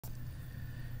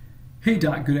Hey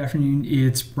Doc, good afternoon.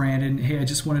 It's Brandon. Hey, I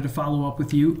just wanted to follow up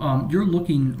with you. You're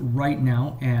looking right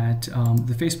now at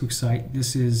the Facebook site.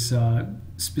 This is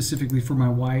specifically for my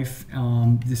wife.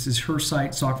 This is her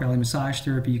site, Sauk Valley Massage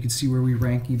Therapy. You can see where we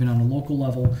rank even on a local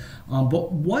level.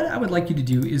 But what I would like you to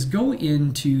do is go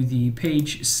into the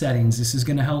page settings. This is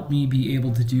going to help me be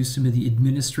able to do some of the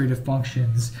administrative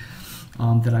functions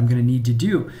that I'm going to need to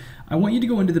do. I want you to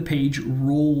go into the page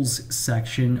roles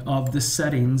section of the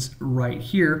settings right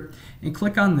here and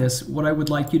click on this. What I would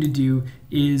like you to do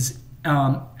is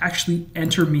actually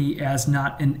enter me as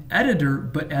not an editor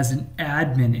but as an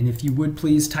admin, and if you would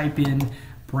please type in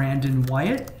Brandon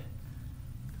Wyatt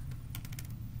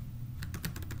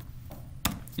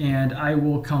and I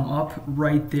will come up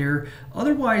right there.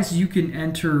 Otherwise, you can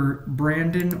enter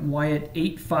Brandon Wyatt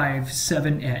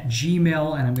 857 at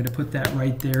Gmail, and I'm going to put that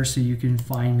right there so you can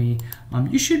find me.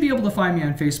 You should be able to find me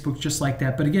on Facebook just like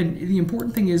that. But again, the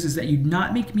important thing is that you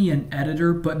not make me an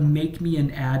editor, but make me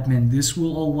an admin. This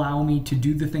will allow me to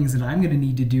do the things that I'm going to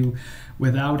need to do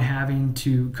without having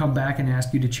to come back and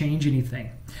ask you to change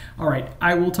anything. All right,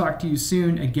 I will talk to you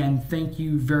soon. Again, thank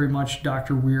you very much,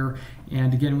 Dr. Weir.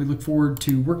 And again, we look forward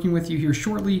to working with you here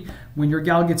shortly. When your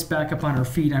gal gets back up on her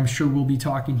feet, I'm sure we'll be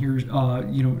talking here,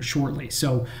 shortly.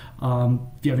 So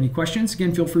if you have any questions,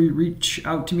 again, feel free to reach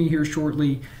out to me here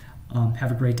shortly.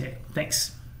 Have a great day.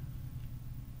 Thanks.